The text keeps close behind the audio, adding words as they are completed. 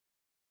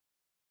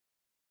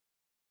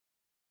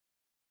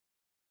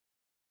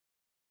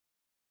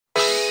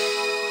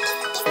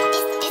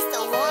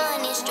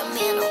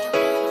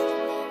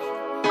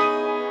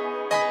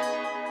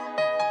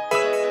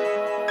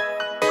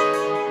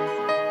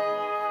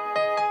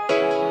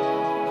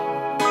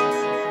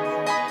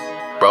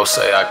Bro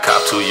say I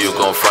cop to, you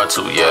gon' front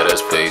to, yeah,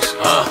 that's peace.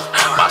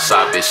 My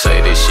side bitch say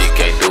that she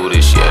can't do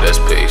this, yeah, that's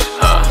peace.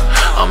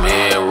 I'm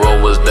hearing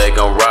rumors they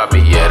gon' rob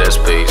me, yeah,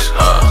 that's peace.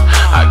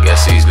 I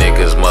guess these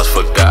niggas must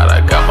forgot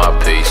I got my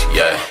piece,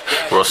 yeah.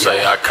 Bro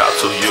say I cop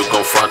to, you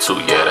gon' front to,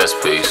 yeah, that's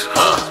peace.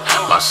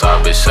 My side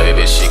bitch say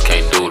that she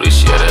can't do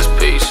this, yeah, that's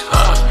peace.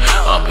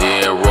 I'm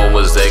hearing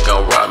rumors they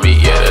gon' rob me,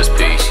 yeah, that's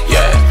peace,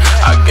 yeah.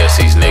 I guess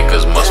these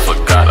niggas must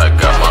forgot I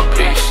got my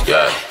piece,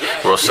 yeah.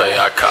 Bro say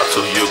I cop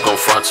to, you gon'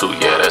 front to,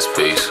 yeah, that's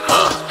peace.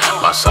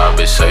 My side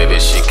bitch say that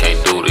she can't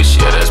do this,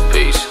 yeah, that's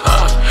peace.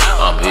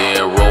 I'm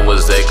hearing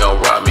rumors they gon'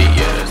 rob me,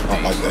 yeah, that's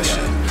peace.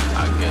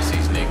 I guess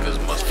these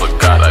niggas must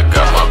forgot I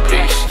got my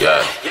piece,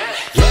 yeah.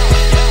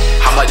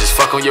 I might just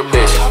fuck on your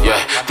bitch, yeah.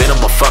 Then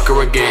I'ma fuck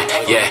her again,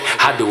 yeah.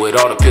 I do it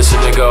all to piss a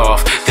nigga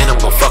off. Then I'm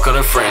gon' fuck on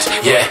her friends,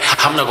 yeah.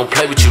 I'm not gon'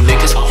 play with you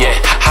niggas, yeah.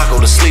 I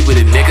go to sleep with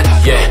it, nigga,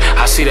 yeah.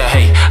 I see the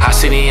hate, I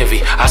see the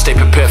envy. I stay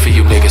prepared for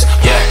you niggas,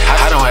 yeah.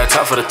 I don't have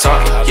time for the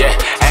talking, yeah.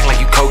 Act like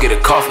you cold, get a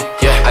coffee,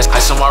 yeah.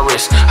 Ice on my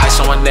wrist, ice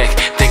on my neck.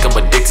 Think I'm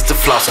addicted to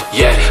flossing,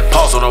 yeah.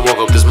 Pause when I woke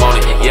up this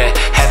morning, yeah.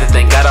 Had to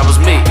thank God I was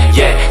me,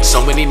 yeah.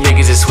 So many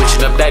niggas is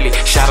switching up daily.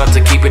 Shout out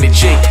to keeping it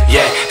G,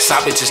 yeah.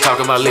 Side bitches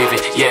talking about leaving,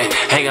 yeah.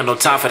 Ain't got no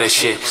time for that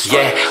shit,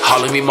 yeah.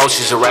 All of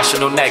emotions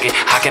irrational nagging.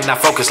 I cannot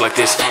focus like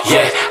this,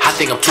 yeah. I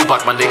think I'm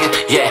Tupac, my nigga,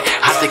 yeah.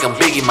 I think I'm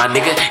Biggie, my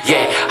nigga,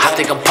 yeah. I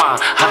think I'm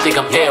Pond, I think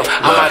I'm L.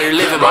 I'm out here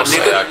living, my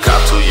nigga. I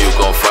cop to, you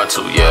gon' front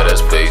to, yeah,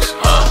 that's peace.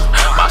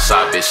 My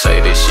side bitch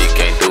say that she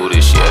can't do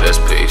this, yeah, that's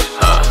peace.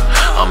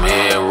 I'm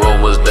hearing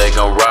rumors they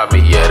gon' rob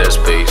me, yeah, that's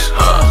peace.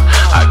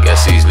 I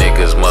guess these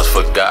niggas must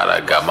forgot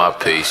I got my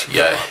piece,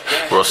 yeah.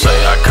 Bro say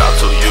I cop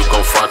to, you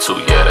gon' front to,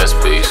 yeah, that's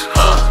peace.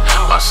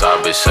 My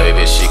side bitch say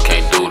that she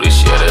can't do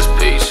this, yeah, that's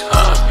peace.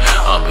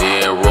 I'm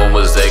hearing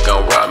rumors they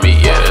gon' rob me,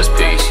 yeah, that's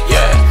peace,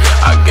 yeah.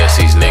 I guess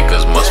these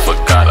niggas must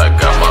forgot I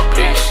got my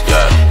piece,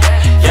 yeah.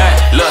 Yeah,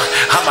 look,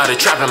 I'm out here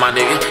trapping, my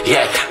nigga,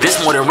 yeah.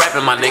 This more than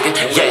rapping, my nigga,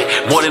 yeah.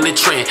 More than a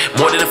trend,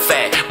 more than a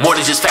fad, more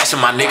than just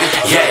fashion, my nigga,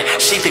 yeah.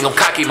 She think I'm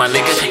cocky, my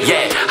nigga,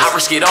 yeah. I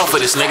risk it all for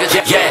this nigga,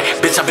 yeah.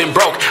 Bitch, I've been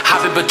broke,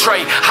 I've been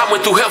betrayed. I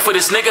went through hell for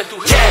this nigga,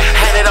 yeah.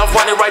 Had it off,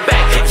 running right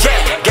back, yeah.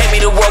 Gave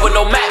me the world with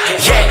no map,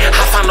 yeah.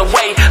 I found a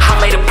way, I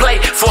made a play.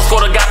 Fourth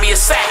quarter got me a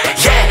sack,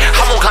 yeah.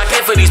 I won't clock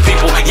in for these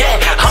people, yeah.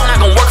 I'm not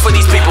gonna work for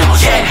these people,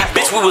 yeah.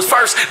 Bitch, we was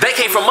first, they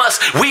came from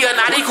us. We are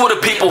not equal to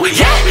people,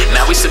 yeah.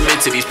 Now we submit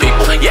to these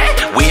people, yeah.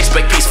 We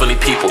expect peace from these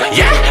people,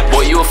 yeah.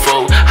 Boy, you a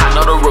fool, I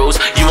know the rules.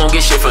 You won't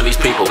get shit from these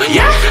people,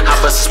 yeah. I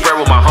bust a spread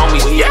with my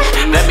homies, yeah.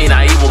 That mean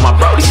I eat with my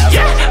brodies,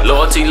 yeah.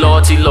 Loyalty,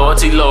 loyalty,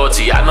 loyalty,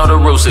 loyalty. I know the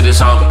rules of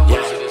this homie,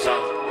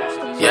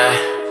 yeah.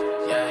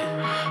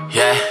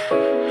 Yeah.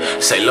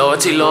 Say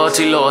loyalty,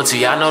 loyalty,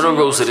 loyalty. I know the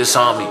rules of this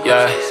homie,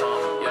 yeah.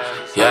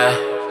 Yeah.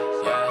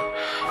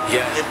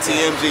 Yeah.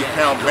 TMG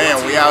Pound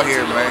Band, we out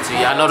here, man.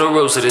 I know the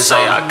rules of this. Say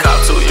I cop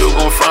to, you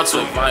gon' front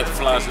to. Might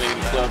fly nigga in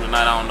the club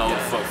tonight. I don't know what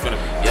the fuck finna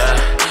be. Yeah,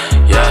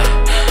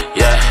 yeah,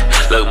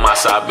 yeah. Look, my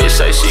side bitch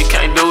say she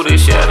can't do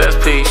this. Yeah, that's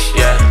peace.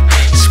 Yeah,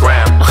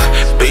 scram,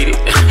 beat it,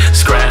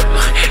 scram.